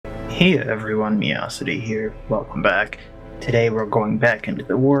Hey everyone, Meowsity here, welcome back. Today we're going back into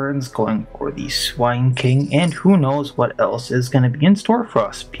the Warrens, going for the Swine King, and who knows what else is going to be in store for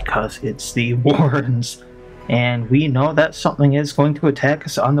us, because it's the Warrens, and we know that something is going to attack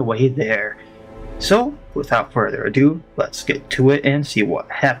us on the way there. So, without further ado, let's get to it and see what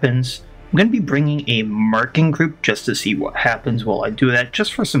happens. I'm going to be bringing a marking group just to see what happens while I do that,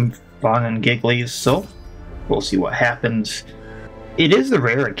 just for some fun and gigglies, so we'll see what happens. It is the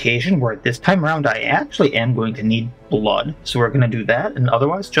rare occasion where this time around I actually am going to need blood, so we're going to do that, and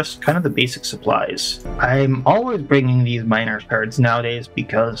otherwise just kind of the basic supplies. I'm always bringing these miner cards nowadays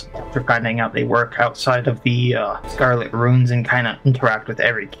because after finding out they work outside of the Scarlet Runes and kind of interact with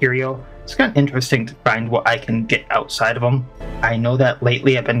every curio, it's kind of interesting to find what I can get outside of them. I know that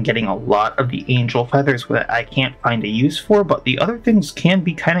lately I've been getting a lot of the angel feathers that I can't find a use for, but the other things can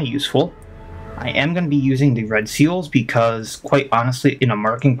be kind of useful. I am going to be using the red seals because, quite honestly, in a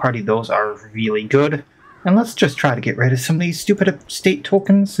marking party, those are really good. And let's just try to get rid of some of these stupid state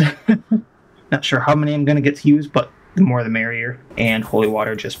tokens. Not sure how many I'm going to get to use, but the more the merrier. And holy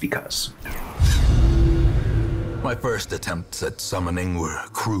water just because. My first attempts at summoning were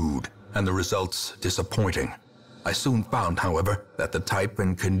crude, and the results disappointing. I soon found, however, that the type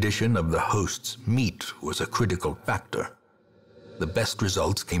and condition of the host's meat was a critical factor. The best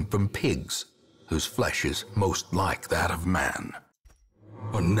results came from pigs, whose flesh is most like that of man.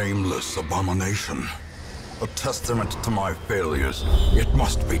 A nameless abomination. A testament to my failures. It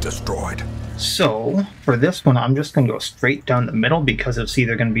must be destroyed. So, for this one, I'm just going to go straight down the middle because it's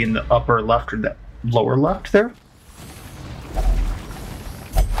either going to be in the upper left or the lower left there.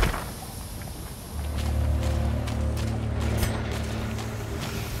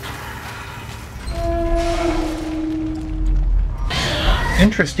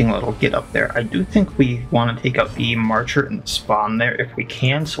 Interesting little get up there. I do think we want to take out the Marcher and the Spawn there if we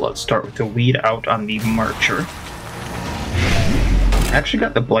can, so let's start with the weed out on the Marcher. I actually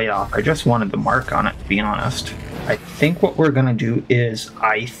got the blade off, I just wanted the mark on it, to be honest. I think what we're going to do is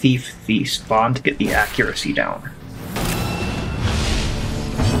Eye Thief the Spawn to get the accuracy down.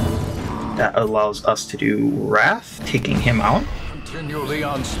 That allows us to do Wrath, taking him out. Continue the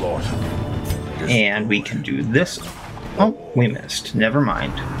onslaught. And we can do this. Oh, we missed. Never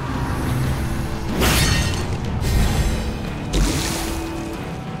mind.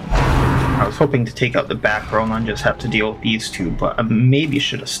 I was hoping to take out the back row and just have to deal with these two, but I maybe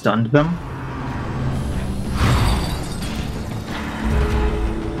should have stunned them.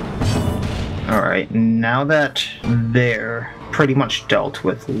 Alright, now that they're pretty much dealt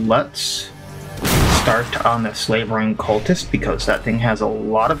with, let's start on the Slavering cultist because that thing has a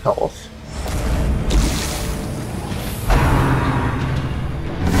lot of health.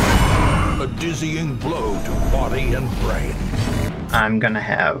 A dizzying blow to body and brain. I'm gonna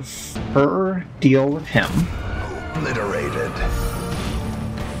have her deal with him. Obliterated.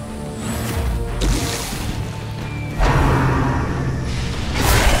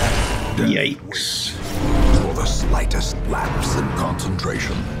 Yikes. For the slightest lapse in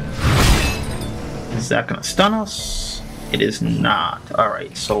concentration. Is that gonna stun us? It is not.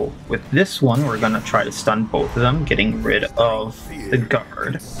 Alright, so with this one, we're gonna try to stun both of them, getting rid of the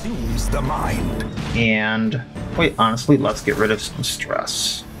guard. Consumes the mind. And, wait, honestly, let's get rid of some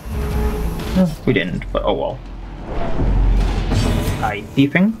stress. We didn't, but oh well. Eye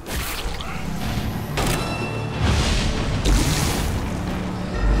thiefing.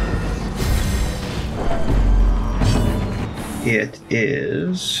 It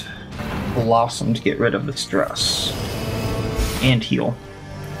is Blossom to get rid of the stress. And heal.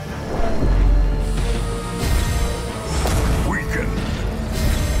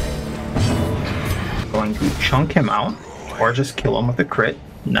 Going to chunk him out, or just kill him with a crit.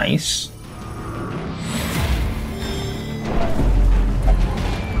 Nice.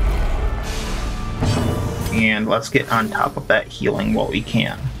 And let's get on top of that healing while we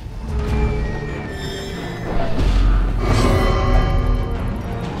can.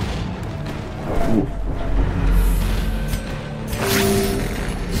 Ooh.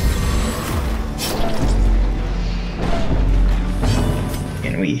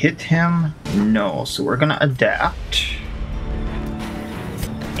 Can we hit him? No, so we're gonna adapt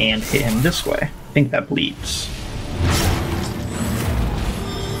and hit him this way. I think that bleeds.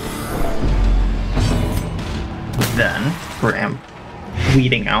 Then we're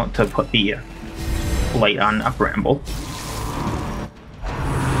bleeding out to put the light on a bramble.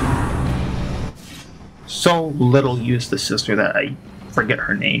 So little use the sister that I forget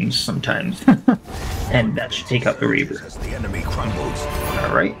her names sometimes. And that should take out the Reaver. As the enemy crumbles.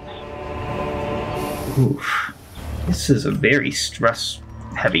 Alright. Oof. This is a very stressful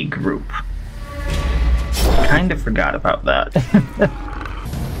heavy group. Kind of forgot about that.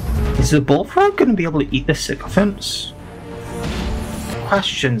 Is the Bullfrog going to be able to eat the sycophants?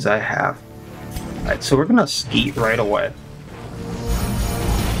 Questions I have. Alright, so we're going to skeet right away.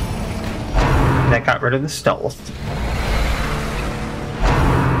 That got rid of the stealth.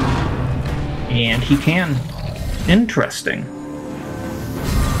 And he can. Interesting.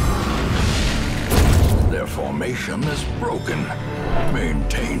 Their formation is broken.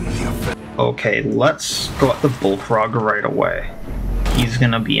 Maintain the effect. Okay, let's go at the Bullfrog right away. He's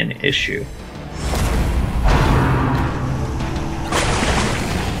gonna be an issue.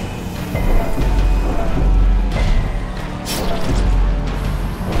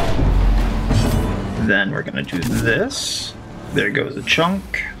 Then we're gonna do this. There goes a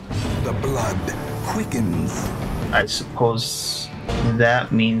chunk. The blood quickens. I suppose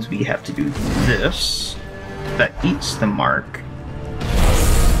that means we have to do this. That eats the mark.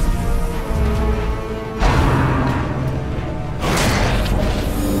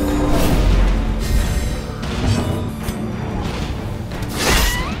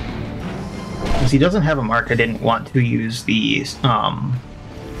 Since he doesn't have a mark, I didn't want to use the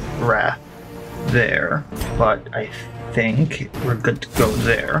Wrath there, but I think we're good to go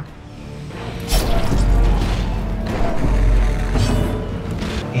there.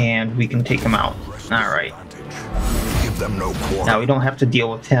 And we can take him out. Alright. Give them no quarter. Now we don't have to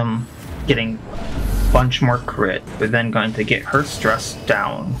deal with him getting a bunch more crit. We're then going to get her stress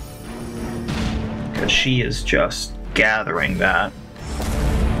down. Because she is just gathering that.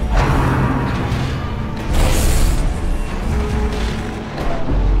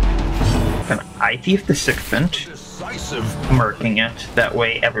 Gonna eye thief the sycophant. Murking it. That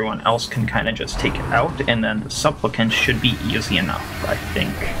way everyone else can kind of just take it out, and then the supplicant should be easy enough, I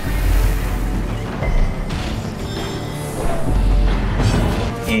think.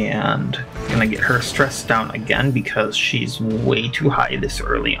 And gonna get her stressed down again because she's way too high this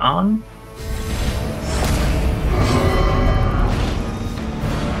early on.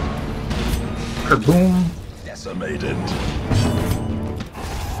 Kerboom. Decimated.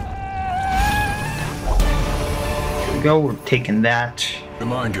 Go, we're taking that.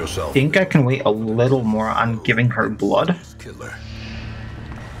 Remind yourself. I think I can wait a little more on giving her blood. Killer.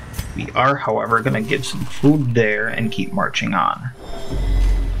 We are, however, going to give some food there and keep marching on.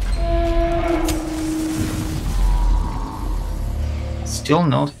 Still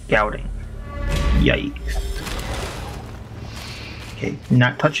no scouting. Yikes. Okay,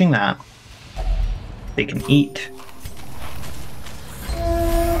 not touching that. They can eat.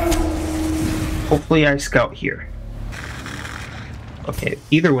 Hopefully I scout here. Okay,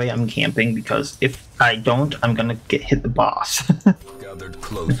 either way I'm camping because if I don't, I'm gonna get hit the boss.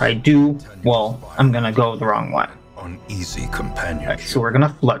 If I do, well, I'm gonna go the wrong way. Uneasy companionship. Right, so we're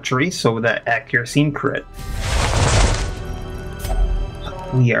gonna fletchery so that accuracy and crit.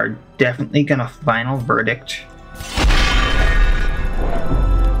 We are definitely gonna final verdict.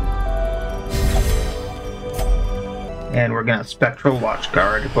 And we're gonna spectral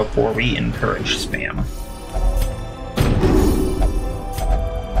watchguard before we encourage spam.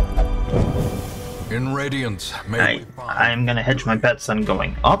 In radiance, I'm gonna hedge my bets on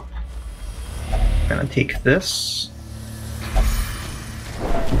going up. Gonna take this.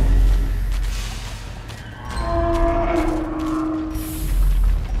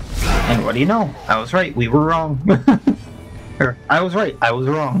 And what do you know? I was right, we were wrong. Or, I was right, I was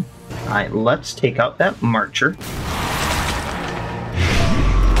wrong. Alright, let's take out that marcher.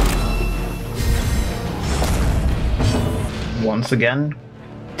 Once again,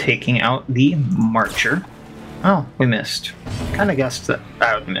 taking out the marcher. Oh, we missed. Kinda guessed that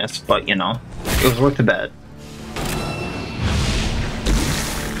I would miss, but you know, it was worth a bet.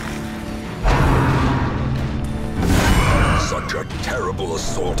 Such a terrible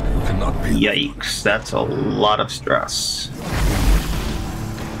assault cannot be. Yikes, that's a lot of stress.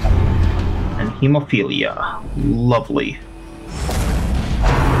 And hemophilia. Lovely.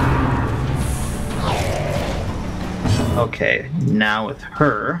 Okay, now with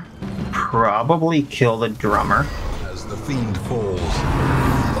her, probably kill the drummer. As the fiend falls,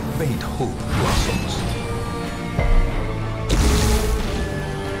 a faint hope blossoms.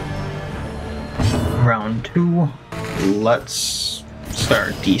 Round 2, let's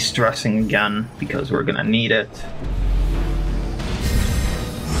start de-stressing again because we're gonna need it.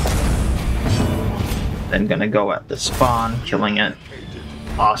 Then gonna go at the spawn, killing it.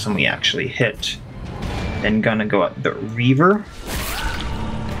 Awesome, we actually hit. Then gonna go at the Reaver,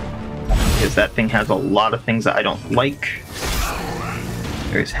 because that thing has a lot of things that I don't like.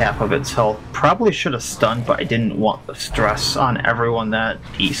 There's half of its health. Probably should have stunned, but I didn't want the stress on everyone that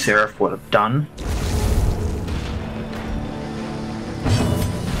the Seraph would have done.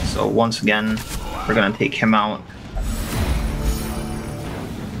 So once again, we're gonna take him out.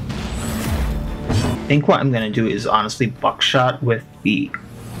 I think what I'm gonna do is honestly buckshot with the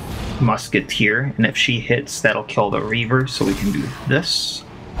musketeer, and if she hits, that'll kill the Reaver, so we can do this.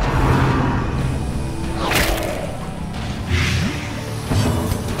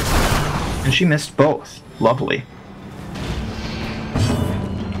 And she missed both. Lovely.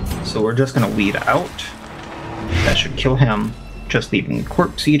 So we're just gonna weed out. That should kill him. Just leaving the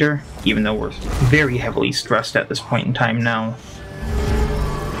Corpse Eater, even though we're very heavily stressed at this point in time now.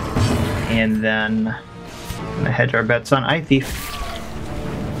 And then I'm gonna hedge our bets on Eye Thief.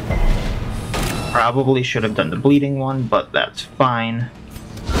 Probably should have done the bleeding one, but that's fine.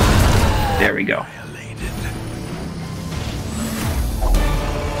 There we go.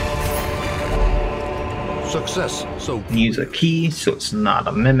 Success, so Use a key, so it's not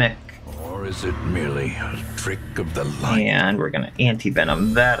a mimic. or is it merely a trick of the light? And we're gonna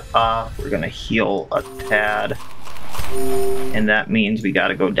anti-venom that off. We're gonna heal a tad. And that means we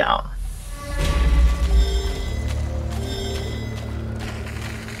gotta go down.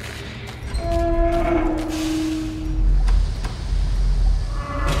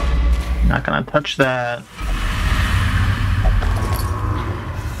 Not gonna touch that.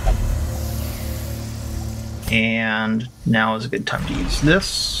 And now is a good time to use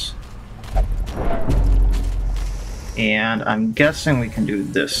this. And I'm guessing we can do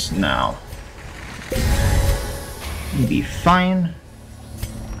this now. Be fine.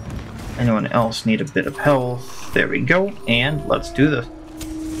 Anyone else need a bit of health? There we go. And let's do this.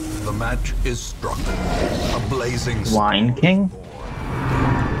 The match is struck. A blazing Swine King.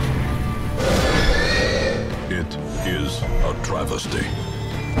 It is a travesty.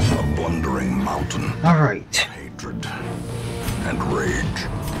 A blundering mountain. Alright. Hatred and rage.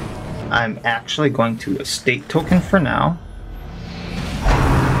 I'm actually going to estate token for now.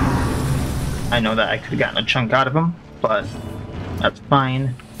 I know that I could have gotten a chunk out of him, but that's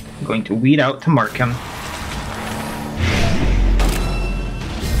fine. I'm going to weed out to mark him.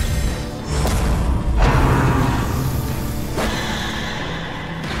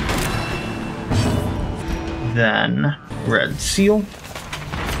 Then Red Seal.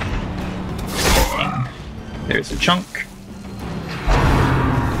 Bang. There's a chunk.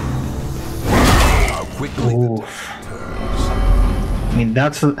 How quickly Oof. I mean,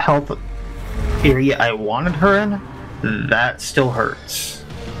 that's the health area I wanted her in. That still hurts.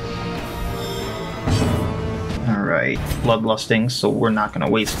 Alright, bloodlusting, so we're not going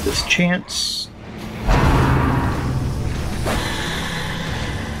to waste this chance.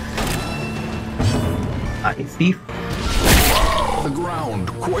 Eye Thief. the ground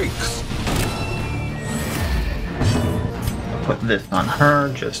quakes. I'll put this on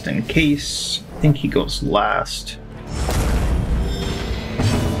her just in case. I think he goes last.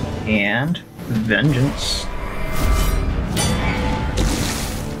 And Vengeance.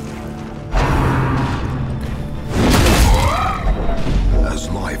 As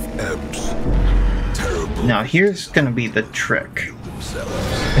life ebbs, terrible Now here's gonna be the trick.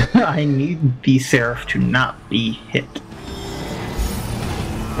 themselves. I need the Seraph to not be hit.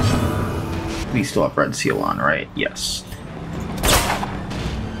 We still have Red Seal on, right? Yes.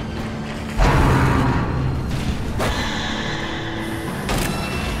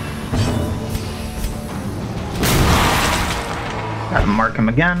 Gotta mark him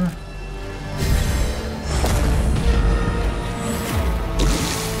again.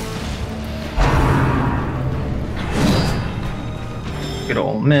 Good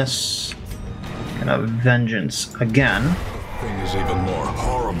old miss. Gonna Vengeance again. Thing is even more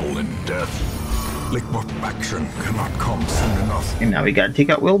horrible than death. Liquefaction cannot come soon enough. And now we gotta take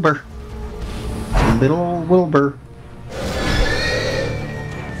out Wilbur. Little Wilbur.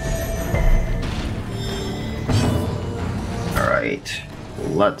 Alright,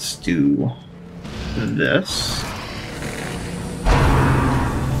 let's do this.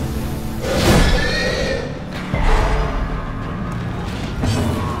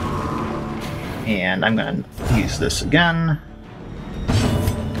 And I'm gonna use this again.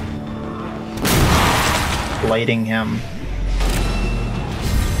 Lighting him.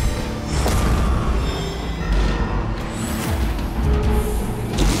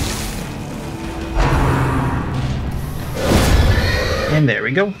 And there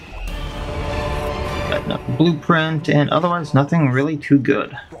we go. Got enough blueprint, and otherwise nothing really too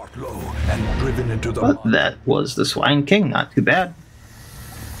good. Brought low and driven into the But mud. that was the Swine King, not too bad.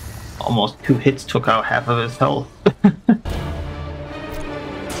 Almost 2 hits took out half of his health.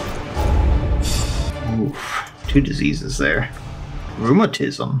 2 diseases there.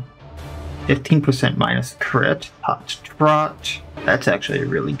 Rheumatism. 15% minus crit. Hot Trot. That's actually a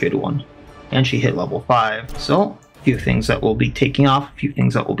really good one. And she hit level 5. So, a few things that we'll be taking off, a few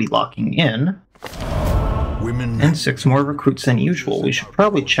things that we'll be locking in. Women and 6 more recruits than usual. We should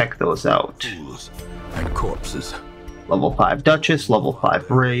probably check those out. And corpses. Level 5 Duchess, level 5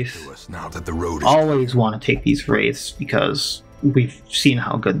 Wraith. Now that the road is Always want to take these Wraiths because we've seen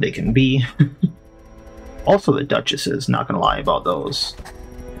how good they can be. Also the Duchesses, not gonna lie about those.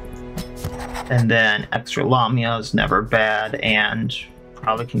 And then extra Lamia is never bad, and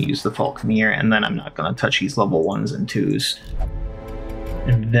probably can use the Falconer, and then I'm not gonna touch these level 1s and 2s.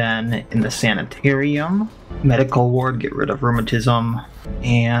 And then in the Sanitarium, Medical Ward, get rid of Rheumatism,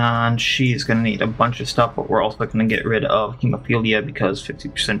 and she's going to need a bunch of stuff, but we're also going to get rid of Hemophilia because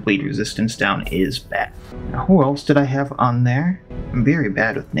 50% bleed resistance down is bad. Now, who else did I have on there? I'm very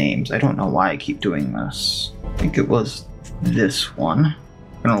bad with names. I don't know why I keep doing this. I think it was this one.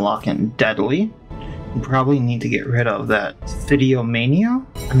 I'm going to lock in Deadly. You probably need to get rid of that Thidiomania.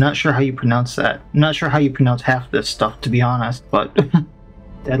 I'm not sure how you pronounce that. I'm not sure how you pronounce half this stuff, to be honest, but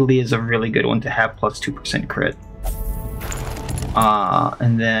Deadly is a really good one to have, plus 2% crit.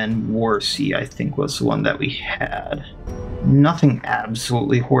 And then Warsea, I think, was the one that we had. Nothing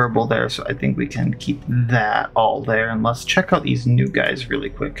absolutely horrible there, so I think we can keep that all there. And let's check out these new guys really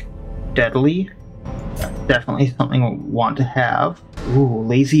quick. Deadly. Definitely something we'll want to have. Ooh,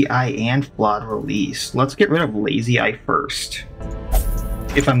 Lazy Eye and Flawed Release. Let's get rid of Lazy Eye first.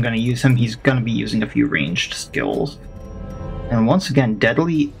 If I'm going to use him, he's going to be using a few ranged skills. And once again,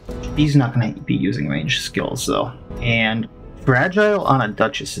 Deadly, he's not going to be using ranged skills though. And Fragile on a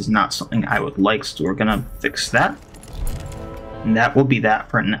Duchess is not something I would like, so we're going to fix that. And that will be that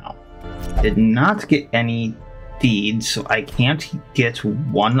for now. Did not get any deeds, so I can't get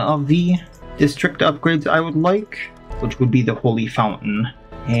one of the district upgrades I would like, which would be the Holy Fountain.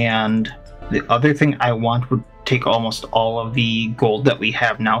 And the other thing I want would take almost all of the gold that we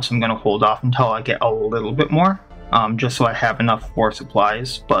have now, so I'm going to hold off until I get a little bit more. Just so I have enough for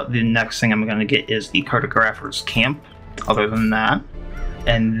supplies, but the next thing I'm going to get is the Cartographer's Camp, other than that.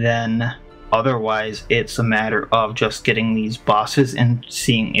 And then, otherwise, it's a matter of just getting these bosses and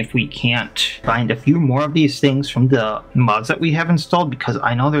seeing if we can't find a few more of these things from the mods that we have installed, because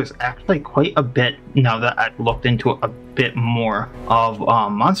I know there's actually quite a bit, now that I've looked into it a bit more, of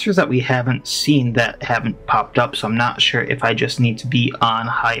monsters that we haven't seen that haven't popped up, so I'm not sure if I just need to be on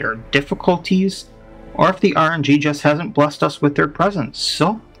higher difficulties, or if the RNG just hasn't blessed us with their presence.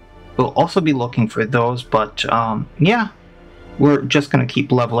 So we'll also be looking for those, but yeah, we're just going to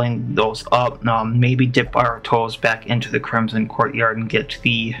keep leveling those up. Maybe dip our toes back into the Crimson Courtyard and get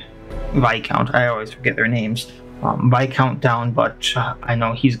the Viscount, I always forget their names, Viscount down, but I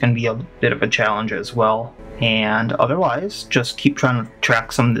know he's going to be a bit of a challenge as well. And otherwise, just keep trying to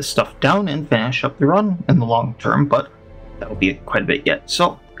track some of this stuff down and finish up the run in the long term, but that'll be quite a bit yet.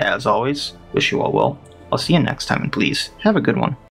 So, as always, wish you all well. I'll see you next time, and please, have a good one.